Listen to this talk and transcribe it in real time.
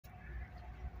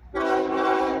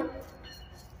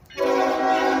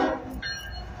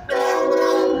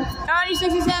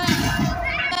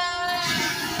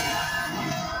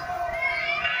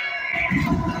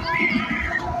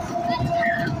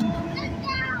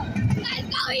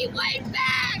way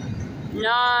back!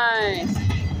 Nice.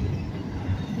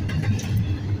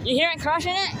 You hear it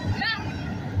crushing it? Yeah.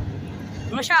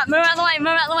 One shot. Move out the way. Move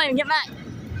out the way. Get back.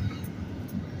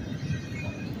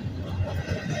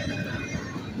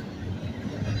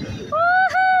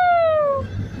 Woohoo!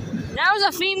 That was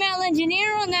a female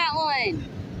engineer on that one.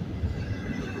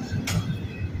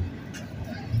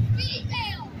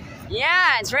 Female.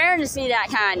 Yeah, it's rare to see that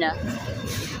kind of.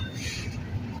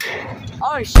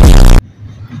 Oh shit.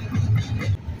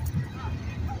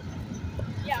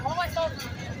 Yeah, hold my phone.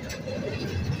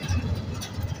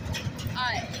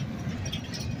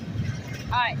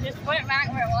 Alright, just put it back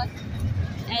where it was.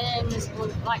 And then just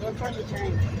like record the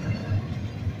train.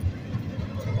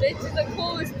 This is the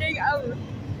coolest thing ever.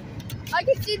 I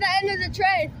can see the end of the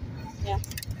train. Yeah.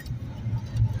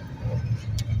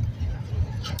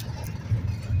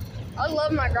 I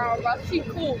love my grandma, bro. She's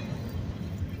cool.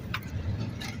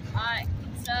 Alright,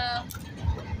 so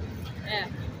yeah.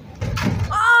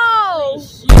 Oh!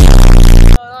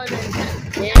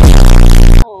 Yeah.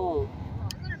 Oh.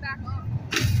 I'm gonna back up.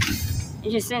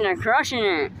 You're just sitting there crushing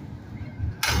it.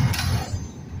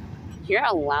 You hear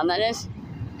how loud that is?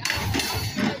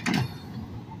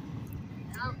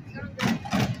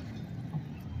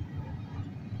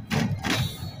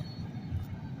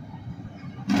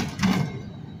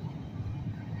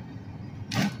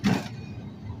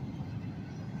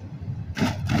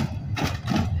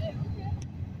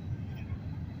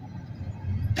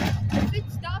 If it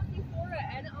stops before the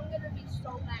end, I'm gonna be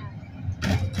so mad.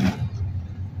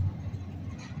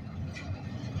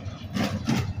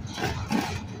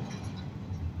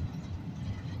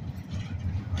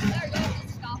 There you go,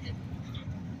 it's stopping.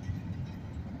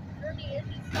 Ernie, is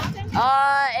it stopping?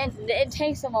 It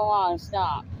takes them a while to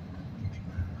stop.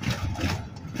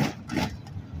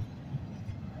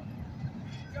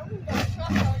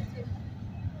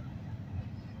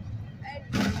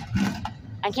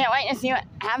 I can't wait to see what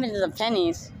happens to the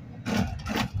pennies.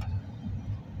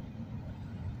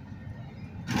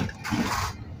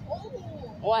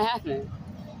 What happened?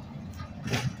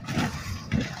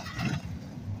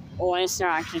 Oh, it's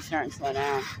actually starting to slow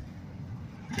down.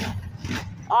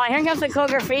 Oh, here comes the cool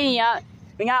graffiti up.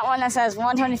 We got one that says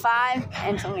 125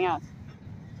 and something else.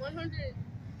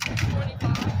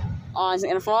 125. Oh, is it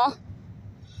gonna fall?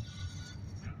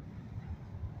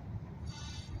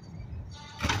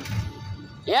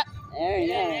 Yep. There you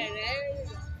go. There you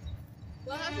go.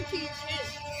 What happened to your chin?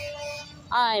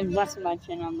 I'm busting my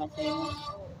chin on my table.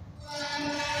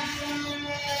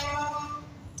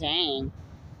 Dang.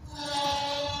 Hey,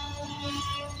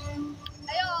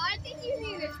 yo, I think you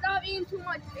need to stop eating too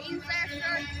much beans there,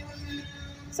 sir.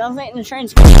 Sounds like the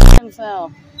train's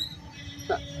himself.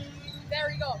 There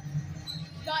we go.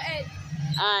 Got it.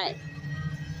 Alright.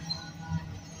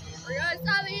 We're gonna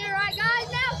stop it here, right, guys,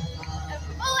 now?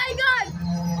 Oh my god!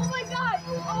 Oh my god!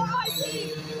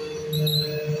 R.I.P.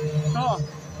 Cool.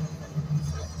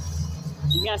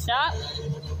 You gotta stop?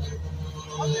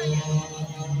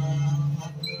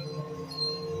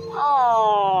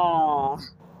 Oh.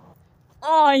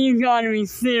 Oh, you gotta be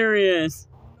serious.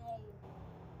 No.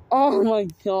 Oh my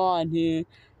god, dude.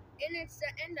 And it's the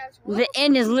end as well. The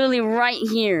end is literally right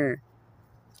here.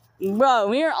 Bro,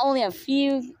 we are only a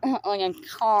few, like a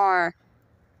car.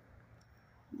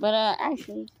 But,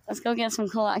 actually, let's go get some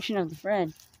collection of the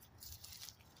bread.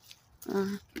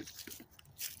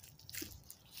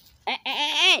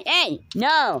 Hey!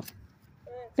 No!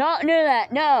 Don't do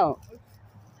that, no!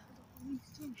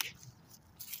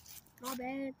 My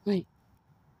bad. Wait.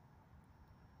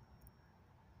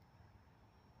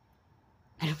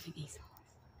 I don't think he's off.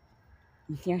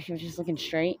 You think she was just looking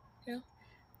straight? Yeah.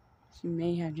 She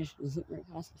may have just zipped right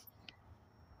past us.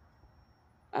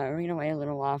 We're gonna wait a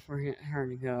little while for her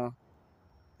to go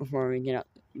before we get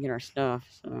our stuff,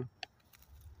 so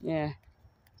yeah.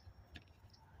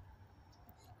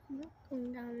 I'm not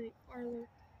going down any farther.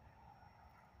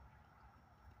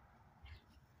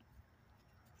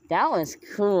 That was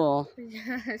cool.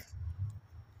 Yes.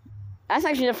 That's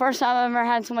actually the first time I've ever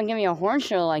had someone give me a horn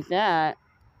show like that.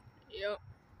 Yep.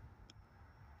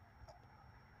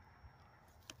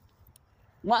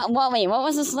 Wait, what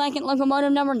was the second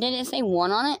locomotive number? Did it say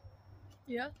 1 on it?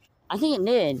 Yeah. I think it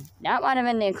did. That might have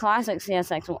been the classic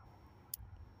CSX one.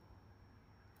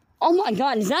 Oh my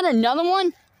god, is that another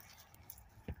one?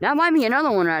 That might be another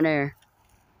one right there.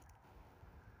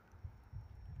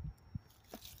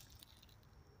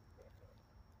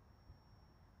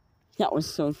 That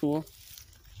was so cool.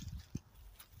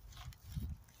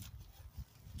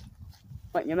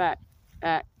 Wait, you're back.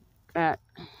 Back.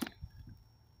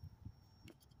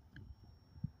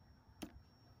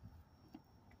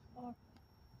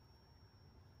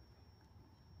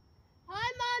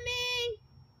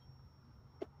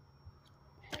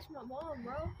 Come on,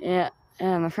 bro. Yeah,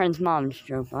 my friend's mom just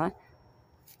drove by.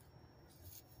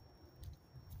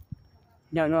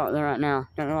 Don't go out there right now.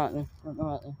 Don't go out there. Don't go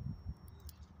out there.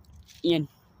 Ian.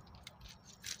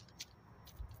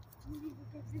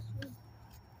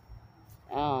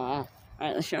 Oh,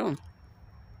 alright, let's show him.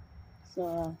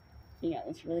 So, you got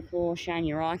this really cool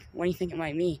shiny rock. What do you think it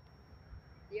might be?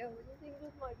 Yeah, what do you think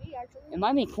this might be, actually? It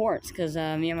might be quartz, because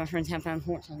me and my friends have found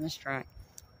quartz on this track.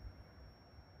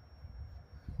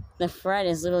 The Fred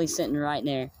is literally sitting right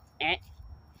there. Back.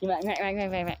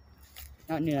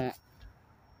 Don't do that.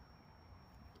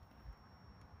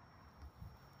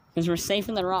 Because we're safe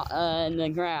in the rock, in the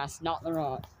grass, not the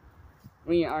rock.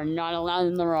 We are not allowed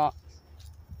in the rock.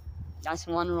 That's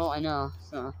one rule I know,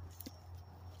 so.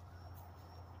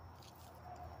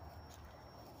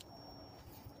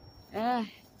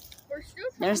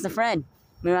 There's the Fred.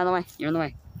 Move out of the way. You're in the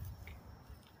way.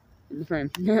 In the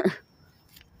frame.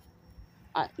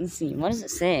 Let's see. What does it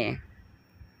say?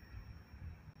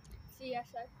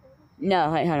 CSX. No,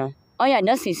 wait, hold on. Oh yeah, it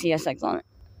does say CSX on it.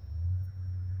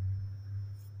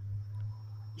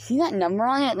 You see that number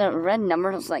on it? The red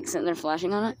number that's like sitting there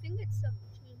flashing on it? I think it's 17.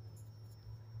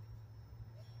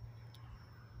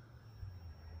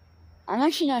 I'm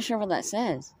actually not sure what that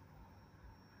says.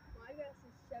 My guess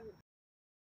is 17.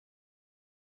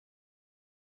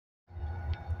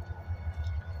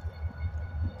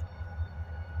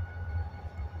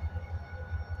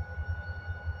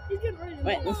 He's getting ready to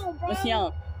Wait, go, bro. let's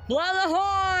yell. Blow the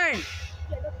horn!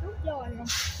 Yeah, don't yell at him.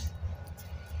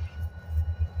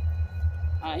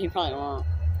 He probably won't.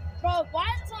 Bro, why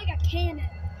does it sound like a cannon?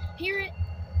 Hear it?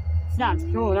 It's not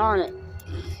cool, darn it.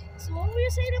 So what were you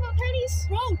saying about pennies?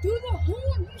 Bro, do the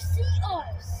horn. You see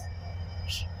us.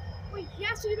 Wait, he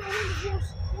has to do the horn before.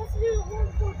 He has to do the horn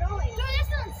before going. Dude,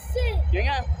 that's not sick. Here you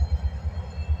go.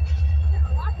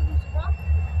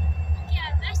 Yeah,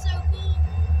 that's so cool.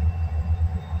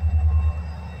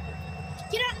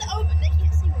 Get out in the open. They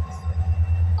can't see us.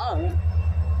 Oh, really?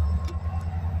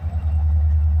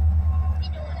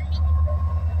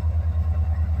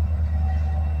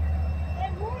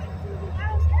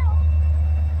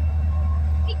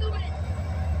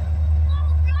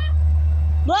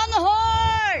 Blow the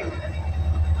horn!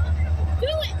 Do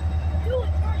it!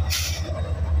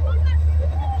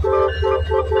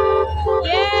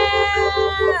 Yeah!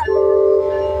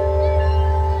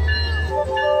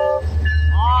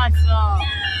 Awesome!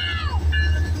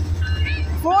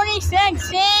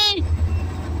 4016!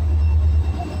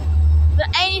 The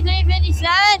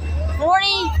 8357,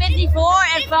 4054,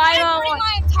 and 501.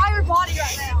 My entire body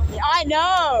right now. Yeah, I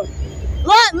know!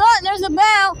 Look, there's the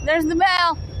bell! There's the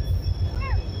bell!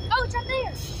 Oh, it's up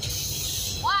there.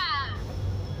 Wow.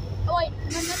 Oh, wait.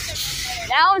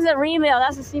 That was a rebuild.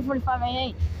 That's a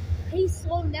C4588. He's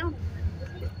slowing down.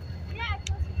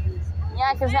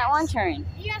 Yeah, because that one turn.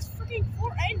 He has freaking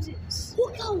 4 engines.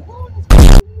 Look how long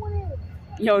one is.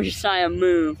 Yo, JASIAH,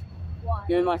 move. Why?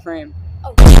 You're in my frame.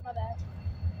 Oh, my bad.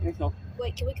 You're cool.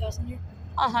 Wait, can we cuss in here?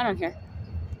 Oh, I don't care.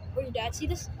 Will your dad see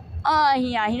this?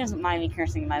 Yeah, he doesn't mind me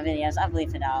cursing in my videos. I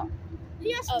bleeped it out.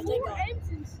 He has 4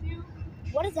 engines, dude.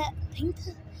 What is that pink?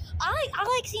 I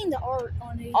like seeing the art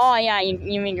on these. Oh, yeah,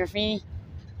 you mean graffiti?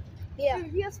 Yeah.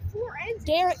 Dude, he has 4 engines.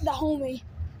 Derek the homie.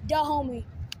 The homie.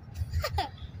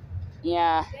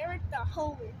 Yeah. Derek the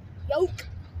homie. Yoke.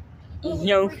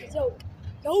 Yoke.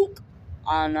 Yoke.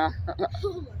 I don't know.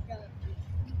 Oh my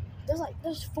god.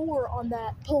 There's 4 on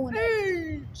that pulling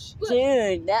it.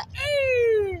 Dude, that.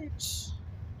 They're rich.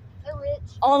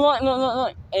 Oh,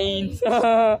 look. AIDS.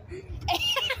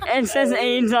 It says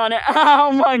AIDS on it.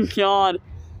 Oh my god.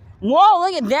 Whoa,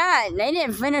 look at that. They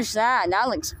didn't finish that. That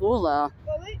looks cool though.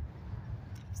 Really?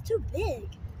 It's too big.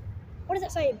 What does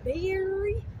that say?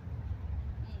 Berry?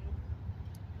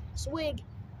 Swig.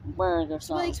 Where is there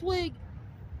something? Swig.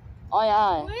 Oh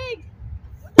yeah. Swig.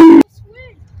 What the hell is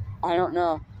swig? I don't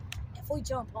know. If we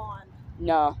jump on.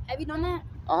 No. Have you done that?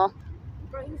 Uh-huh.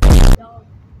 Bro, you're dumb.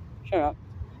 Shut up.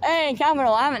 Hey,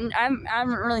 Capital, I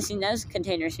haven't really seen those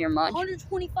containers here much.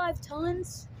 125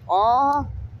 tons? Oh,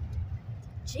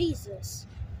 Jesus.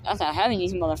 that's how heavy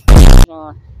these motherfuckers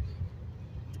are.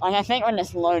 Like, I think when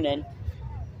it's loaded.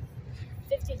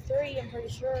 53, I'm pretty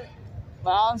sure. But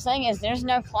all I'm saying is there's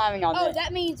no climbing on this. Oh,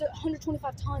 that means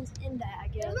 125 tons in that, I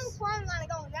guess. There's no climbing line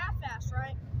going that fast,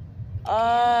 right?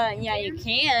 Yeah, you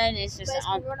can. It's just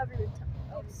run over your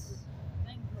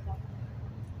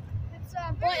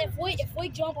but if we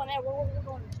jump on that, we're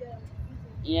going to jail.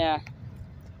 Yeah.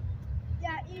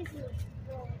 Yeah, easily.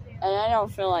 And I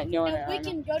don't feel like doing it And we right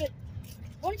can now. go to.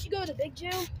 Why don't you go to the big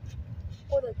jail?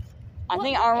 Or the. I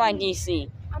think RYDC.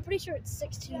 I'm pretty sure it's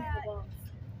 16 above.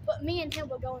 But me and him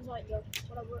were going to like the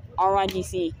whatever.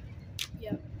 RIDC.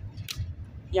 Yeah.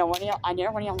 Yeah, what do y'all? I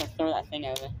dare one of y'all to throw that thing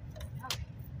over.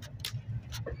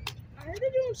 I heard they're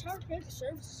doing child protective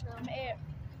services now.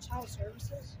 Child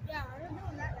services? Yeah, I heard they're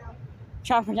doing that now.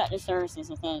 Child protective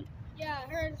services, I think. Yeah, I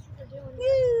heard that's what they're doing.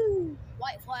 Woo!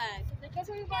 White flag. They catch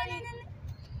everybody.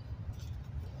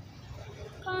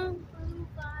 Kung Fu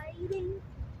fighting.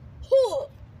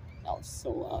 That was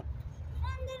so loud.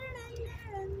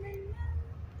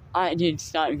 Alright, dude,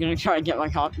 stop. You're gonna try to get my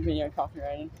video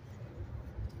copyrighted.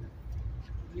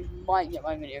 You might get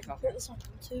my video Put copyrighted. this on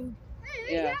YouTube. Hey,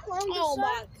 it Yeah. ain't that long. Oh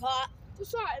my god.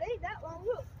 Just saw it. It ain't that long.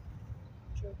 Look.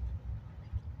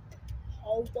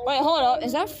 Wait, hold up.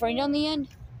 Is that freight on the end?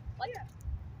 Oh, yeah.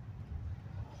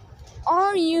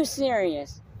 Are you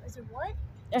serious? Is it what?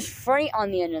 There's freight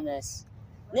on the end of this.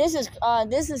 This is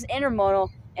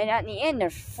intermodal, and at the end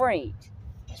there's freight.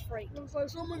 It's freight. Looks like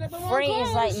someone got the wrong Freight cars.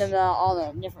 is like all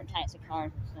the different types of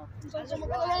cars and stuff. Looks like someone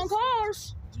got the wrong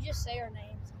cars. Did you just say our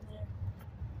names in there?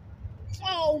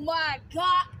 Oh my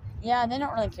god. Yeah, they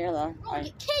don't really care though. We're gonna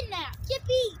get kidnapped.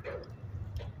 Yippee!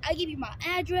 I give you my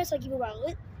address. I give you my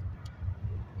lit.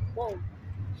 Whoa.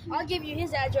 I'll give you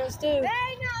his address too. Hey,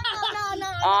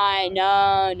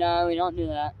 no. No, we don't do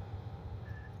that.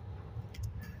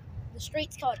 The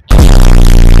street's called.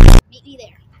 Meet me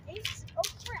there. Oh,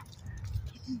 crap.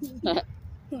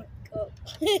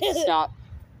 Stop.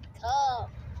 Come.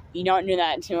 You don't do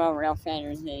that to a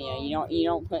Railfanners video. You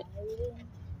don't put.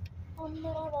 What'd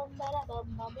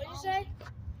What'd you say?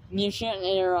 You shouldn't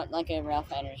interrupt like a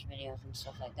Railfanners videos and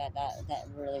stuff like that. That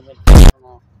really would piss them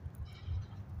off.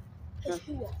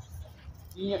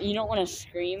 You don't want to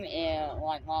scream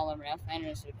like while a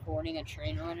Railfanner is recording a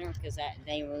train runner because that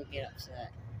they will get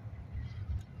upset.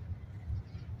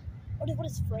 What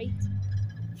is freight?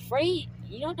 Freight?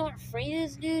 You don't know what freight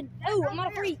is, dude? No, I'm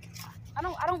not a freak. I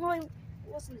don't really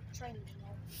listen to trains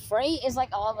anymore. Freight is like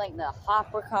all like the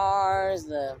hopper cars,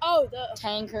 the Oh,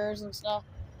 tankers and stuff.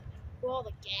 well,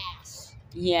 the gas.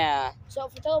 Yeah. So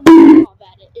if we tell them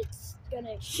about it, it's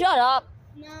gonna. Shut up.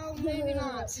 No, maybe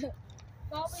not.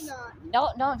 Probably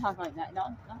not. Don't talk like that.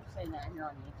 Don't say that here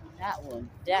on YouTube. That will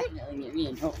definitely get me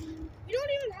in trouble. We don't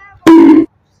even have.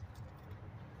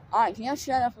 Alright, can y'all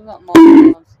shut up about mom?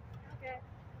 Okay.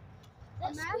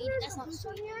 That's Imagine sweet. there's That's a not boots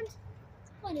on sweet. the end.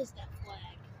 What is that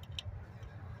flag?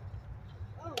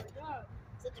 Oh my god.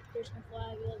 Is it the Christian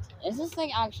flag? Is this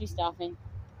thing actually stopping?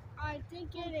 I think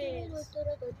it is.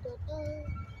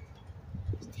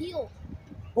 It's teal.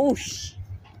 Oosh.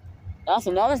 That's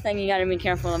another thing you gotta be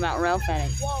careful about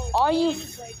Railfanning. Whoa. Are you? Hey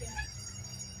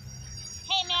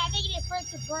man, I think you need to break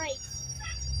the brakes.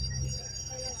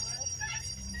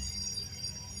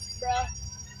 Bruh.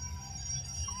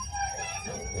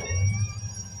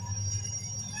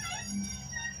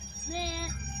 Man.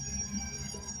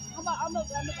 I'm a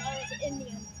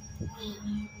Indian.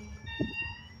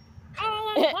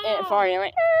 Sorry,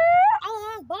 wait.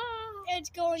 It's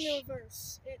going in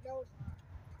reverse. It goes.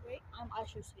 Wait. I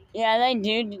should speak. Yeah, they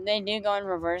do go in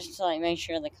reverse to like make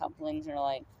sure the couplings are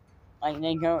like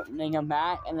they go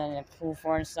back and then they pull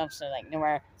forward and stuff so like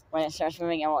where when it starts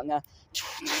moving it won't go.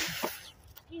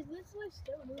 He's literally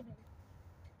still moving.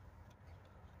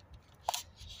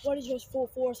 What is yours? Full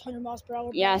force, 100 miles per hour?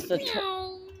 Yeah, so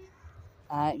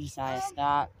Josiah,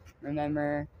 stop.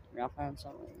 Remember, Railfan,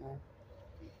 something like that.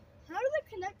 How do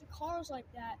they connect the cars like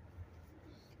that?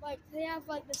 Like they have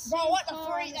like the same Bro, what the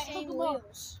car freak? and the Hook same 'em up.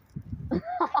 wheels.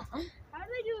 How do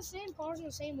they do the same cars and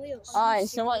the same wheels? Alright,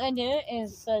 so what they do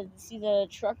is see the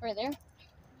truck right there?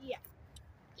 Yeah.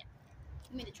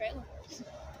 You mean the trailer? You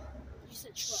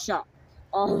said truck. Shut.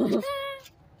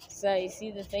 So you see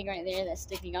the thing right there that's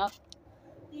sticking up?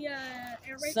 The air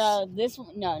brakes. So this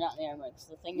one, no, not the air brakes.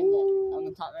 The thing on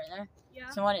the top right there. Yeah.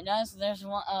 So what it does, there's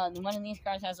one. One of these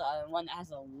cars has one that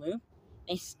has a loop.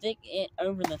 They stick it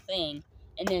over the thing,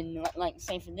 and then like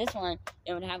say for this one,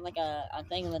 it would have like a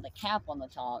thing with a cap on the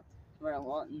top where it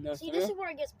won't go See, through. this is where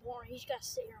it gets boring. You just gotta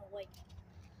sit here and wait.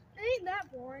 It ain't that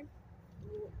boring.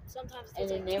 Sometimes it And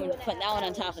takes then like they would 2.5 put that one on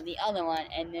hours. top of the other one,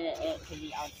 and then it could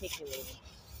be articulated.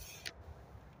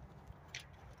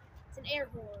 It's an air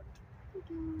horn.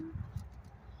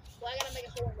 Well, I gotta make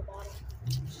a hole in the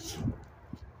bottom.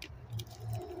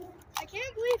 I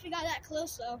can't believe you got that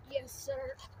close though. Yes,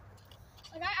 sir.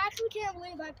 Like I actually can't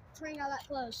believe that train got that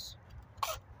close.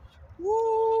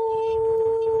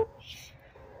 Woo!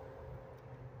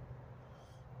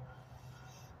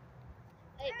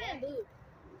 Hey, bamboo.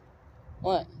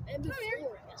 What? Bamboo Come here.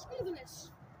 flooring. That's Look at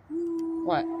this.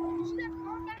 What? You see that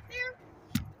car back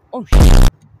there? Oh shit!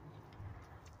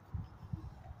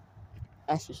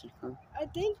 That's just a car. I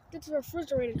think it's a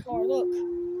refrigerated car. Look.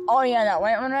 Oh yeah, that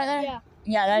white one right there? Yeah.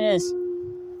 Yeah, that is.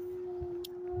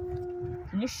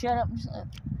 Can you shut up? Bruh.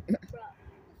 I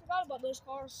forgot about those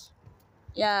cars.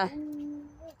 Yeah. Ooh,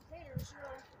 potatoes,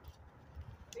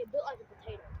 they built like a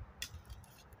potato.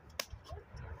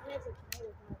 And it's a tomato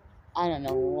car. I don't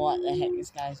know what the heck this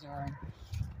guy's doing.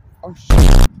 Oh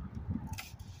shit.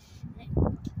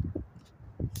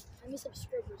 How many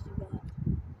subscribers you got?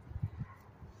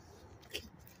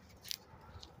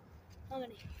 How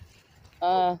many?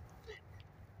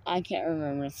 I can't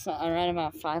remember. So around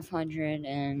about 500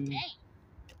 and Dang.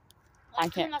 I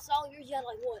Last can't. time I saw yours, you had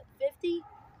like what, 50?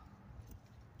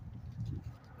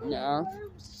 No.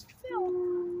 It's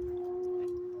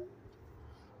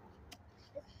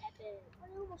epic. I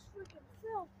almost freaking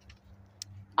fell.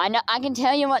 I know. I can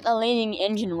tell you what the leading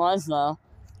engine was though.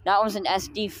 That was an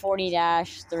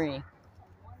SD40-3.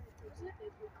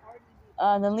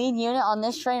 The lead unit on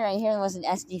this train right here was an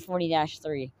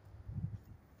SD40-3,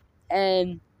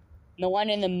 and the one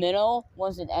in the middle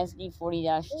was an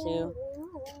SD40-2.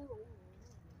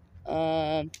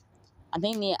 I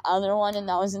think the other one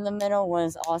that was in the middle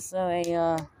was also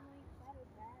a.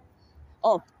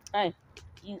 Oh, hey,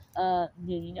 dude,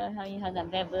 you know how you have that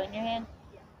bamboo in your hand?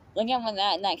 Yeah. Look at what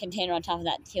that container on top of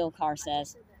that teal car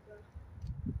says.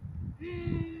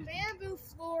 Bamboo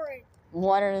flooring.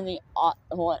 What are the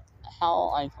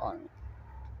how iconic?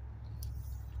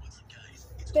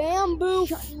 Bamboo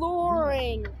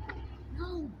flooring.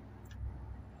 No,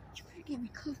 you're gonna get me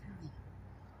covered.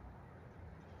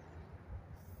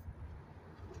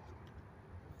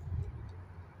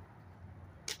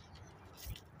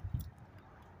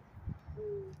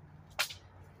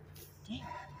 Damn.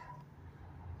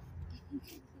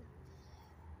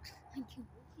 I can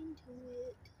look into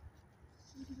it.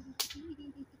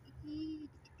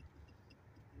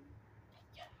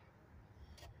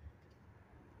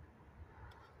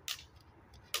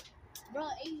 Bro,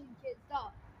 Asian kid,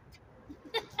 stop.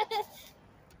 I'm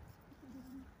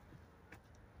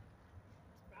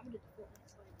gonna do the floor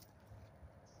next time.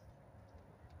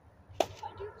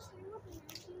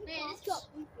 Man, this got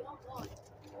goofy. Oh god.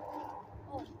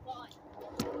 Oh god.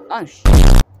 Oh shit.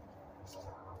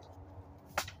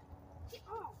 Get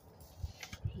off.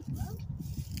 Hey, bro.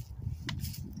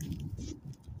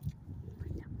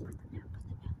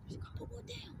 Put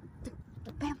down.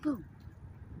 The bamboo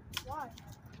Why?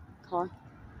 car.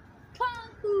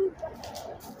 Bamboo.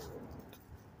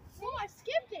 Oh, I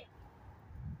skipped it.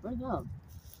 Where'd it go?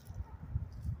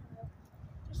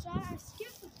 I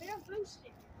skipped the bamboo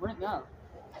stick. Where'd it go?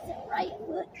 I said right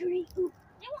foot tree. Ooh.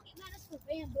 They won't get mad at us for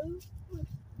bamboo. Look,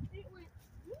 it went.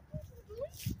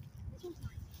 This one's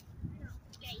mine.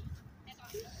 Okay.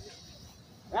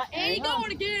 Right, there you Ain't go.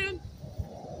 going again.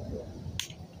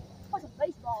 What's a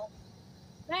baseball?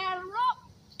 Batter up.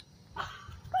 I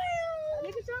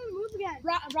think it's time to move again.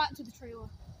 Right into the trailer.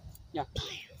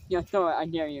 Yeah, throw it. I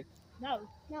dare you. No.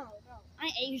 I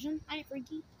ain't Asian. I ain't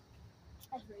freaky.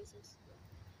 That's racist.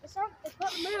 It's not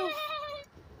to move.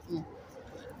 Yeah.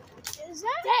 Is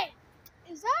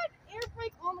that air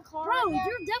brake on the car? Bro, right,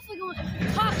 you're definitely going.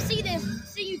 If cops see this,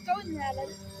 see you throwing that.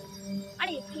 I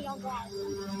need to pee on God.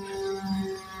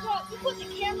 Bro, you put the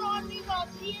camera on me while I'm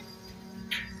peeing.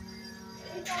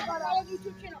 You know about our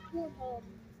YouTube channel, Pornhub.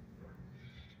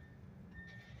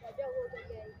 Like, that was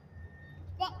okay.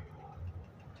 But,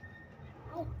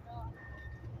 oh God.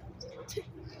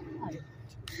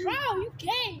 Bro, you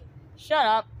gay. Shut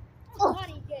up. Oh, how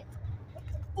do you get?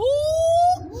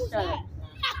 Ooh! Who's Shut that? up.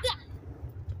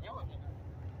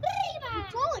 Reba! You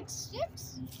call like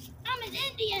 6? I'm an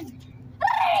Indian.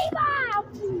 Reba!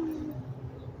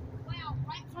 Wow,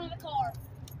 right in front of the car.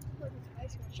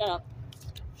 Shut up.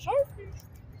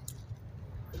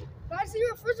 I see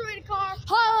your refrigerator car.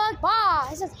 Hug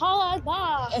bar. It says hug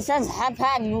bar. It says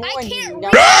Hapag Lloyd. I can't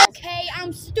read. Okay,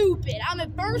 I'm stupid. I'm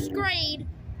in 1st grade,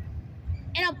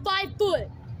 and I'm 5 foot.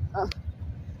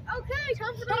 Okay,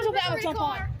 time for the refrigerator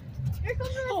car. Here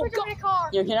comes the refrigerator car.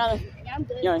 Yo, get out of Yeah, I'm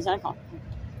good. Yo, is that a car?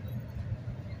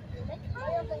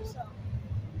 I don't think so.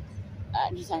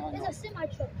 Just hang on. It's a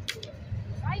semi-truck,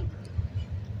 right?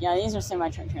 Yeah, these are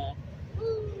semi-truck trailer.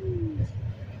 Ooh.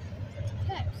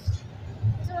 Text.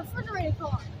 It's a refrigerator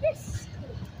car. Yes.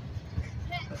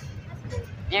 Text. That's cool.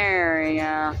 There we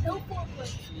go. No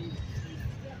forklift.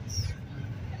 Yes.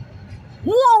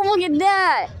 Whoa, look at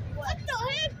that! What the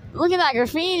heck? Look at that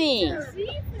graffiti!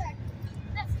 See?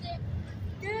 That's it.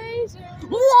 Gazer.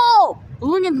 Whoa!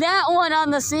 Look at that one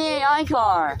on the CAI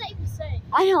car. What does that even say?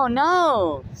 I don't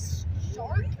know.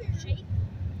 Shark shape.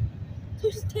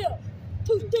 Too still.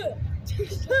 Too still. Too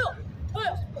still.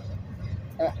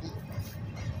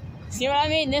 See what I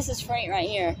mean? This is freight right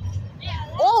here. Yeah,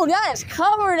 Oh, that is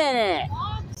covered in it.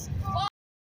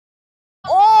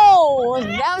 Oh,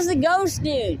 that was the ghost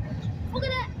dude. Look at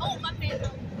that. Oh, my pants.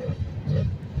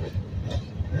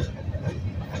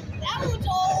 That one's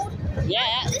old.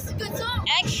 Yeah. This is a good song.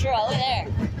 Extra, look there.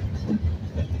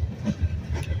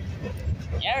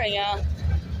 There we go. Oh,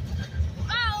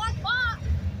 I thought.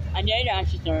 I did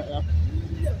actually throw it though.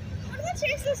 What are the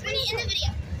chances? Winnie, in the video.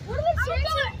 What are the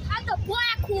chances? At the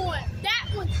black one. That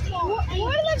one's small. What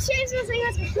are the chances this thing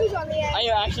has caboose on the end? Are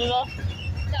you actually though?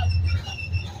 No.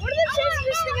 What are the chances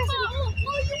this thing has Oh,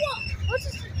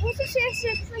 what's the chance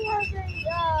this thing has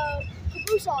a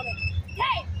caboose on it?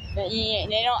 hey.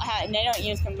 They don't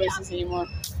use cabooses anymore.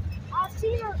 I've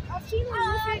seen them with it.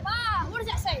 What does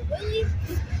that say? Willie?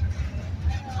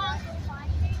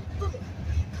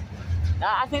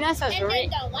 I think that says And then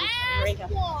Rika. the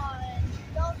last one.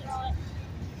 Don't draw it.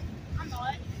 I'm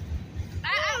not.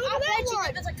 I bet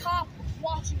you there's a cop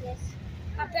watching this.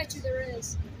 I bet you there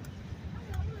is.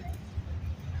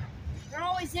 There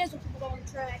always is when people go on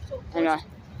the track. So Okay.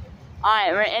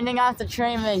 Alright, we're ending off the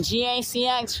train with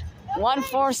JASIAH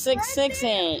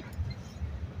 14668.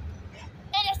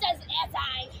 And it says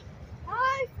SI.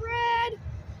 Hi, Fred.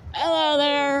 Hello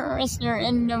there, Mr.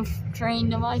 End of Train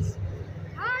Device.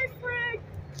 Hi, Fred.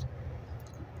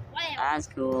 Wow. That's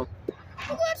cool. Look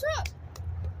at that truck.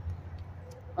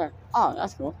 Where? Oh,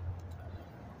 that's cool.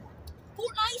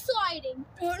 Fortnite sliding.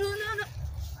 No. I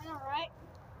know, right?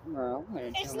 Bro, what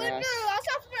is It's that? like, no, that's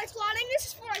not Fortnite sliding. This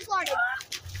is Fortnite sliding.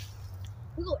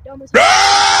 We go dumb as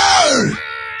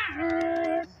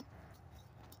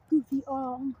Goofy,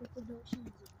 Uncle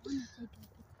Productions.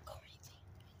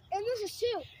 And this is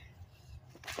two.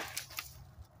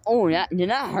 Oh, did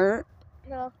that hurt?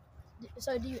 No.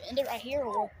 So do you end it right here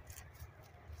or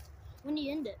when do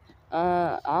you end it?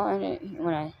 I'll end it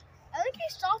when I think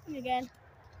he's stopping again.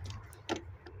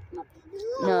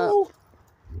 No.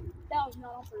 That was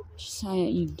not on purpose. Say it,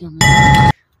 you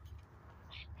dumbass.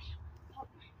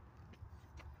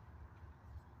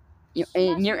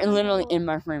 You're literally in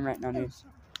my frame right now, dude.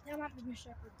 That might be Miss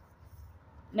Shepherd.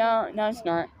 No, it's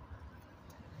not.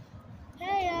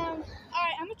 Hey, Alright,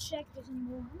 I'm gonna check if there's any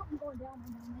more. I'm going down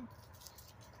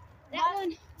there. that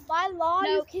one, by law, No.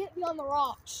 you can't be on the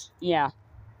rocks. Yeah.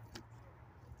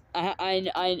 I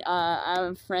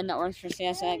have a friend that works for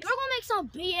CSX. They're gonna make some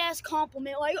BS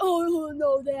compliment like, oh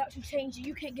no, they actually changed it.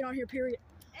 You can't get on here, period.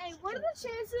 Hey, what are the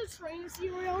chances the train is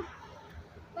derailed?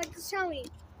 Like, just tell me.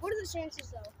 What are the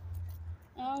chances,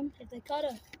 though? If they cut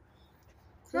a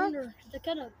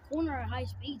corner, at high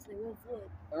speeds, they will flip.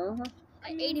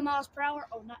 Like 80 miles per hour.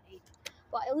 Oh, not 80,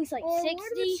 but at least like Or 60. what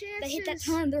are the They hit that chances-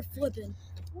 time, they're flipping.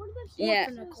 What are the chances? Yeah.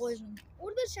 From a collision.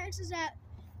 What are the chances that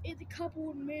if the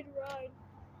couple mid-ride?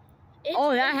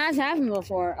 Oh, that has happened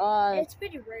before. It's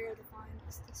pretty rare to find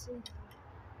this to see.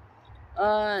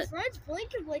 Fred's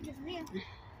blinking for me.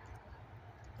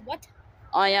 What?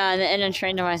 Oh yeah, and the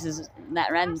train device is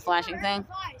that red and flashing thing.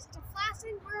 The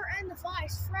flashing rear and the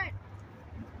flash, Fred.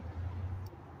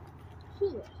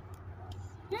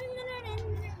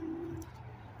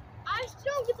 I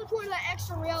still get the point of that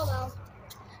extra rail, though.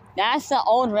 That's the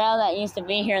old rail that used to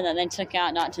be here that they took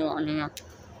out not too long ago.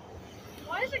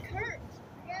 Why does it hurt?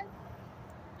 Again?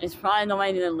 It's probably the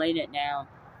way they laid it down.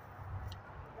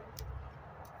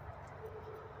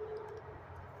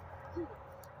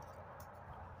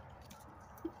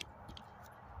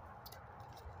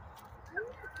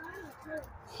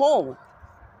 Oh!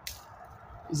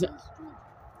 Is it?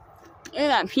 Look at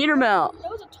that Peterbilt.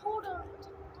 There was a turtle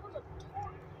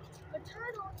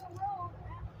on the road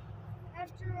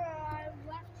after I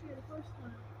left here the first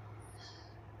time.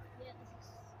 Yeah, this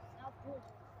is South Florida.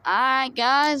 Alright,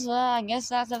 guys. Well, I guess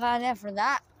that's about it for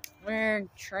that weird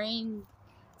train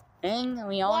thing.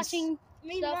 We all Watching.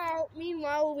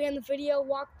 Meanwhile, we end the video,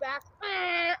 walk back,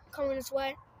 coming this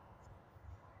way.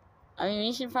 I mean,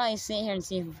 we should probably sit here and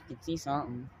see if we can see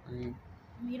something. I mean,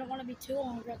 You don't want to be too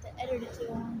long. We're going to have to edit it too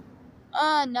long.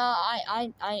 no,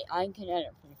 I can edit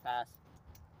pretty fast.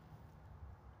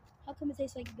 How come it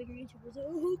takes like bigger YouTubers?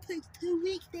 Oh, it takes 2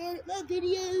 weeks to edit my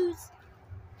videos.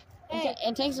 Hey,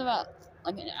 It takes about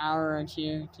like an hour or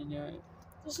two to do it.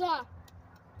 Jasah,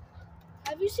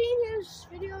 have you seen his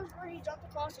videos where he jumped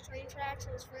across the train tracks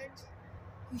with his friends?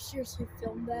 You seriously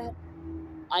filmed that?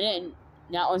 I didn't.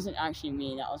 That wasn't actually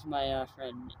me. That was my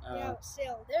friend. Yeah, but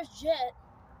still. There's Jet,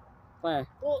 Where?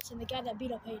 Bolton, the guy that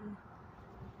beat up Hayden.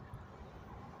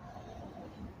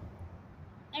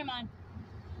 Never mind.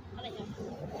 I like him.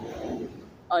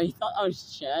 Oh, you thought I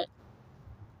was Chet?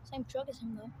 Same truck as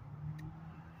him though.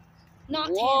 Not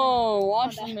Whoa!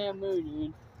 Watch My the bad. man move,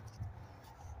 dude.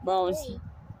 Bro, it's, Tanner.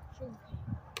 Hey, sure.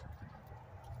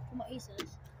 Come what he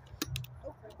says.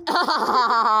 Okay.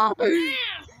 Dumbass.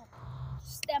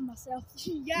 Stab myself.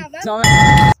 Yeah, that's Bro,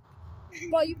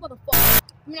 you motherfucker. I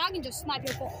mean, I can just snipe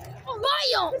your phone. Oh,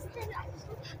 Mario!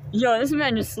 Yo, this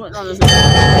man just slipped on this. okay.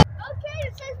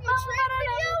 It says my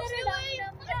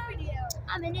video.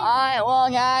 I'm in it. Alright, well,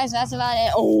 guys, that's about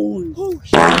it. Oh,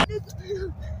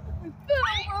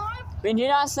 we do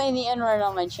not say the N-word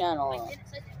on my channel.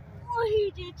 Oh,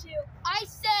 he did too. I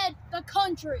said the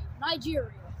country,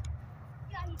 Nigeria.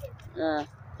 Yeah, he did. Yeah.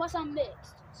 Plus, I'm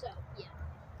mixed, so yeah.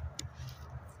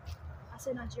 I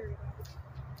said Nigeria.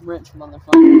 Rich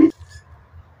motherfucker.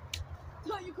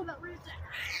 No, you call that rich.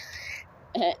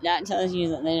 That tells you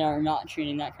that they are not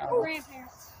treating that kind of work.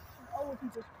 Grandparents. Old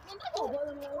people.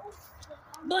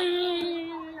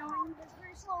 It's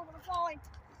very slow, but I'm falling.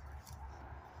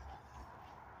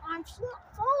 I'm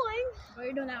falling. But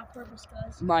you're doing that on purpose,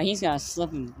 cuz. Bro, he's gonna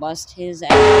slip and bust his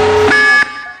ass. I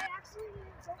actually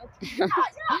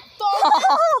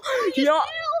did Yo.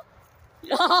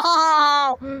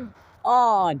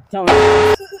 Oh,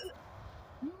 dumbass.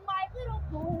 my little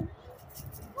boy.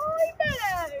 My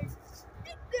bag.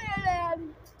 Dad.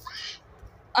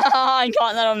 I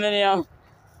caught that on video.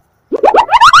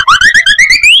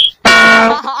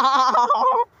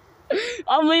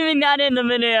 I'm leaving that in the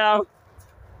video.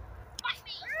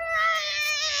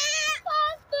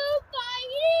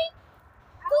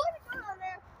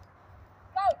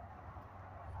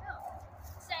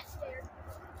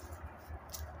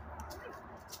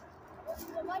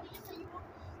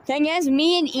 Thing is,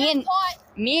 me and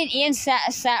Ian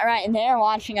sat right in there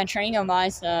watching a train go by,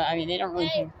 so I mean they don't really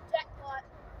care.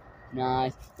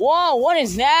 Nice. Whoa, what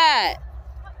is that?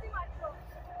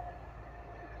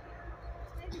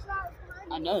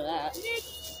 I know that.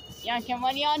 Yeah, can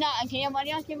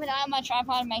you keep it out of my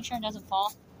tripod and make sure it doesn't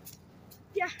fall?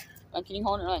 Yeah. Like, can you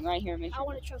hold it like right here? Make I sure.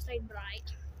 want to trust Aiden, but I.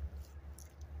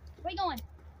 Where you going?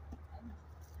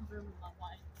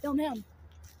 Film him.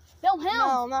 Film him.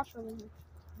 No, I'm not filming him.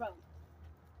 Bro.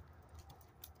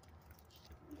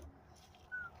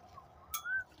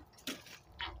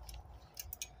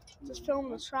 Just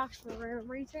filming the tracks for random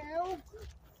retail.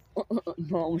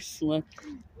 Bro, slip.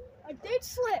 I did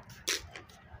slip.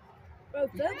 Bro,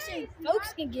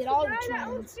 folks can get all the It's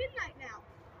trains. midnight now.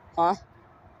 Huh?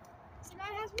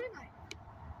 Tonight has midnight.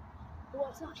 Well,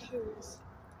 it's not his.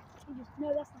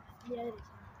 No, that's not. Yeah, it is.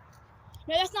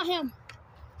 No, that's not him.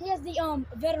 He has the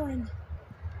veteran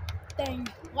thing,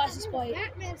 license plate.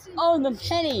 Batman said Oh, the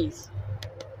pennies.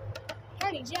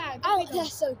 pennies, yeah. Oh,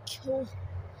 that's so cool.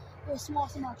 Little small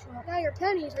semi truck. Now your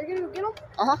pennies. Are you gonna go get them?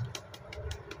 Uh-huh.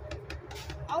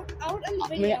 Out in the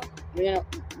video.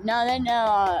 No,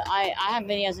 I have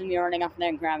videos of me running up there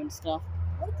and grabbing stuff.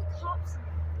 What if the cops?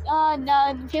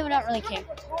 No, people don't really care.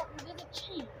 There's a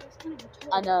chain. That's kind of retarded.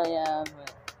 I know, yeah,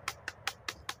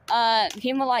 but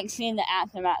people like seeing the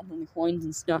aftermath and the coins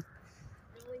and stuff.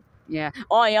 Really? Yeah.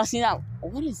 Oh, y'all see that?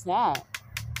 What is that?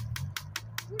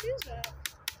 What is that?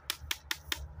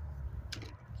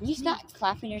 Can you stop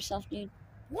clapping yourself, dude?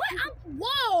 What?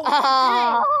 Whoa!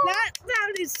 Ah.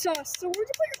 That is sus. So where'd you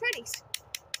put your pennies?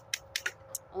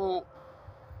 Where's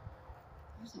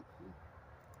that?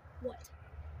 What?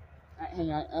 Alright,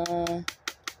 hang on.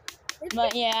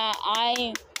 But yeah,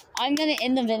 I'm gonna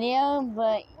end the video,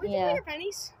 but Where'd you yeah, put your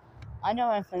pennies? I know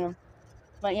I found them.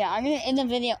 But yeah, I'm gonna end the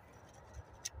video.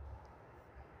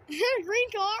 Is that a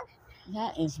green car?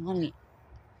 That is funny.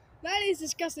 That is a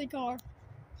disgusting car.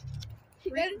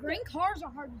 Green cars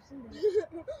are hard to see.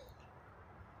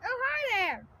 Oh, hi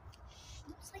there.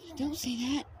 Don't say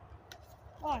that.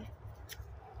 Why?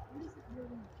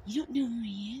 You don't know who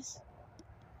he is.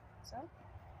 So?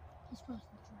 He's crossing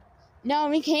the tracks. No,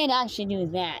 we can't actually do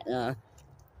that.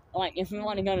 Like if we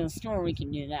want to go to the store, we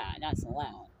can do that. That's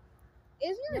allowed.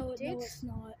 Isn't there No, a ditch? no, it's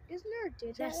not. Isn't there a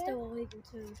ditch? That's out still illegal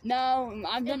too. No,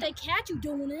 I've If done they it. catch you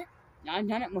doing it, I've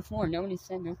done it before. Nobody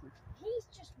said nothing. he's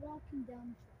just walking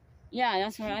down. Yeah,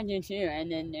 that's what I do too. And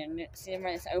then see where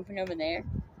it's open over there.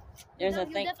 There's a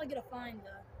You'll thing. definitely get a fine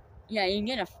though. Yeah, you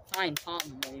get a fine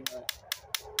probably, but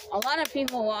a lot of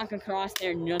people walk across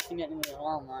there just to get into the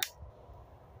Walmart.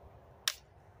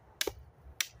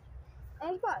 I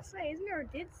was about to say, isn't there a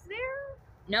ditch there?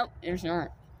 Nope, there's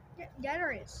not. Yeah,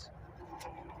 there is.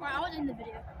 Alright, I was in the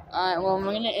video. Alright, well,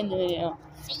 we're gonna end the video.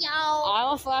 See y'all. I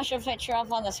will flash a picture up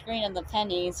on the screen of the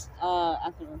pennies,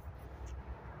 after.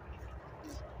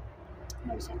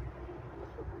 Motorcycle.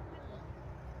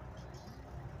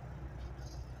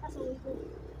 That's illegal.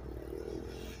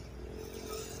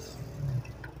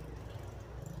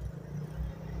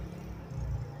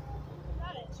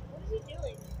 That is. What is he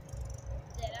doing?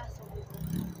 Yeah, that's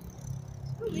illegal.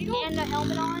 And the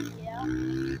helmet on? Yeah.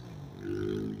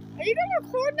 Are you gonna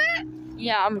record that?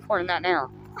 Yeah, I'm recording that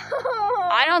now.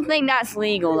 I don't think that's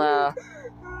legal though.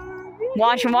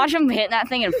 Watch him hit that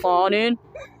thing and fall, dude.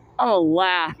 I'm gonna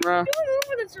laugh, bro. Going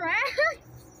over the track.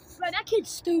 Bro, that kid's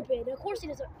stupid. Of course he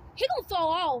doesn't. He gonna fall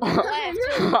off. Laugh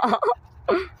too.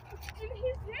 And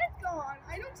his head's gone.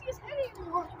 I don't see his head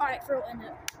anymore. Alright, throw it in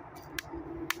it.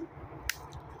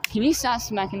 Can you stop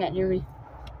smacking that near me?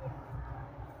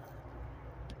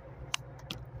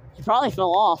 He probably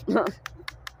fell off.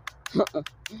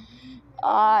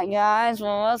 Alright, guys.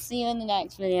 Well, we'll see you in the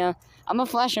next video. I'm gonna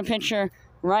flash a picture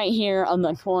right here of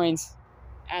the coins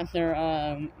after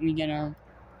we get our.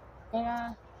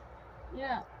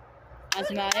 Yeah. That's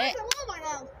about it.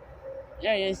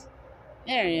 There he is.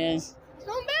 There he is.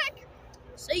 Come back.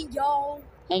 See y'all.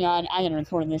 Hang on, I gotta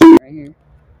record this right here.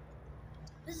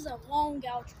 This is a long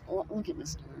outro. Look at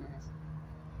this.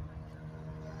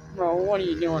 Bro, what are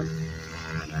you doing?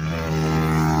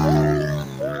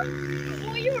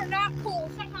 Boy, you are not cool.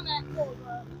 It's not that cool,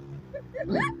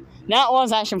 bro. That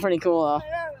was actually pretty cool, though. I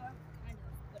know.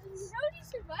 How did you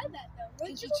survive that, though?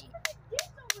 Look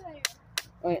over there.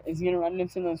 Wait, is he gonna run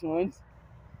into those woods?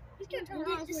 He's gonna turn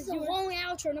around. This is a long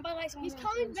outro. Nobody likes long He's outros.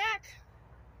 coming back.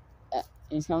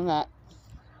 He's coming back.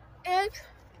 And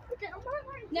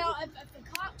Now, if the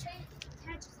cop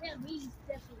catches him, he's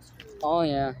definitely screwed. Oh,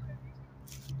 yeah.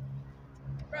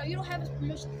 Bro, you don't have his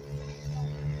permission.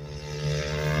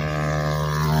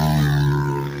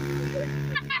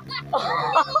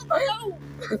 No!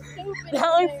 Stupid. That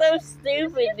was so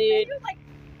stupid, dude. You're like,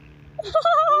 so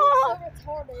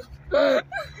retarded.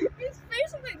 his face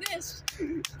is like this.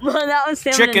 Well, that was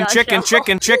him in a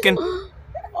Chicken.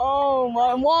 Oh,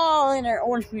 my wall in our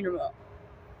orange peanut butter.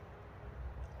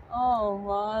 Oh,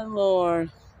 my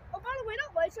lord. Oh, by the way,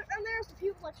 that lights up down there is the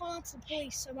people that contact the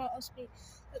police about us being.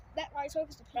 That light hook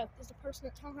is the person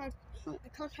that sometimes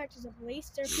contacts the police.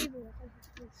 There are people that contact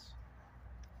the police.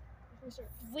 For sure.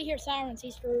 If we hear sirens,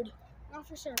 he's screwed. Not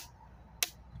for sure.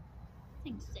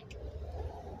 Thing's sick.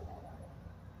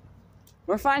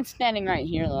 We're fine standing right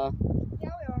here, though. Yeah,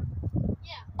 we are.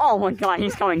 Oh, my God,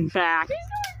 he's coming back. He's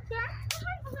going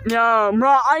back. No,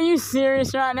 bro, are you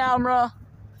serious right now, bro?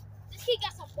 This kid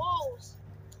got some balls.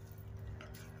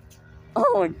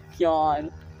 Oh, my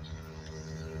God.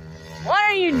 What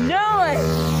are you doing?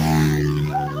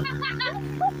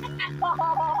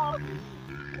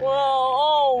 Whoa,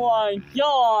 oh my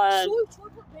God. Should we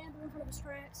put bamboo in front of his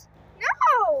tracks?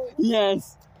 No!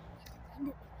 Yes.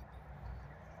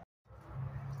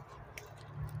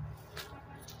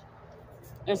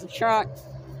 There's a truck.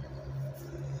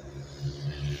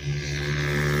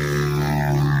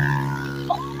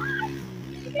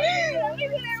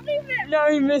 Leave it.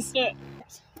 No, he missed it.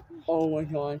 Oh my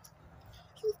God.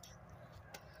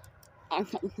 I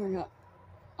cut the part up.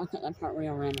 I cut that part where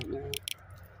y'all ran up there.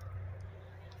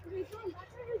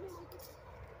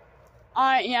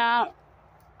 Alright, yeah.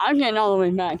 I'm getting all the way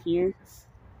back here.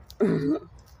 Somebody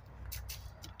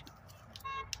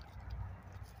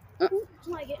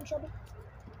get in trouble.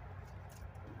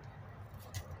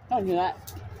 Don't do that.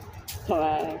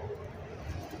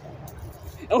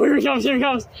 Oh, here he comes, here he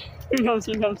comes. Here he comes,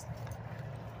 here he comes.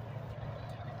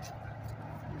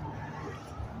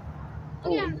 Oh.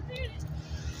 Yeah.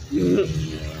 Okay,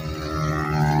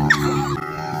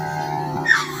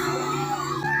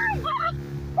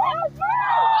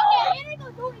 it ain't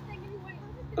gonna do anything anyway.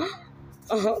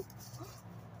 Uh-huh.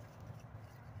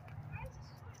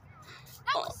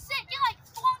 That was sick. You like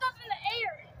flung up in the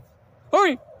air.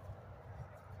 Hurry!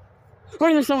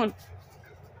 Hurry, there's someone.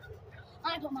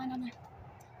 I put mine on there.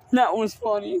 That was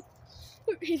funny.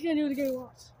 He's gonna do it again.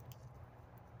 Watch.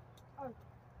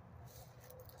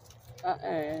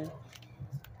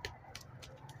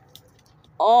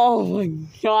 Oh my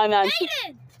God, that's...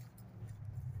 Aiden!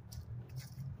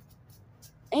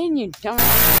 And you don't...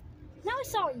 Now I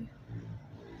saw you.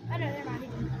 I know, never mind.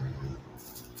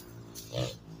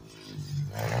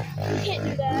 You can't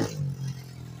do that.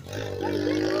 No, you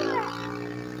can't do that.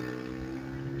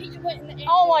 He just went in the air.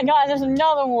 Oh my God, there's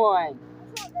another one.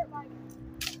 That's not dirt bike.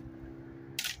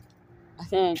 I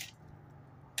think.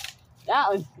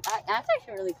 That's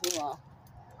actually really cool.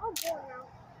 I'm bored now.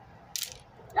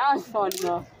 That was fun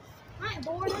though. I am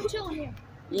bored. I'm chilling here.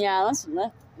 Yeah,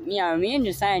 yeah, me and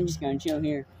Josiah are just gonna chill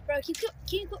here. Bro, can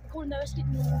you quit recording those? It's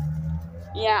getting more.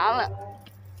 Yeah,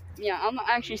 I'm gonna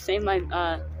actually save my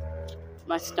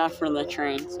my stuff for the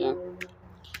train. So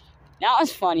that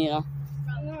was funny though.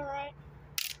 I know, right?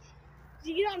 Did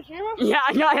you get it on camera? Yeah,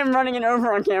 I got him running it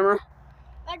over on camera.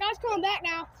 That guy's coming back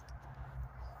now.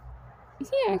 Is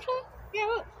he actually? Yeah,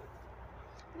 look.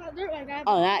 Not dirt bike guy.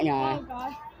 Oh, that guy. Oh,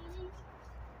 God.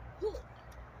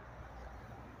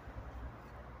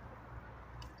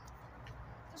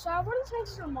 So, what do you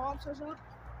think your mom says up?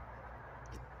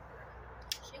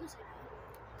 She was like,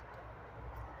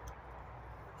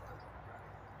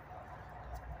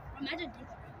 imagine this.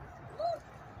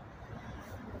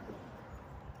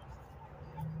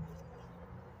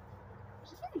 Is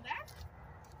he coming back?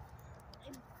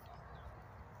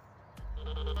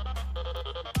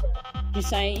 You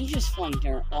say you just flung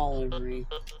dirt all over me.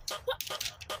 What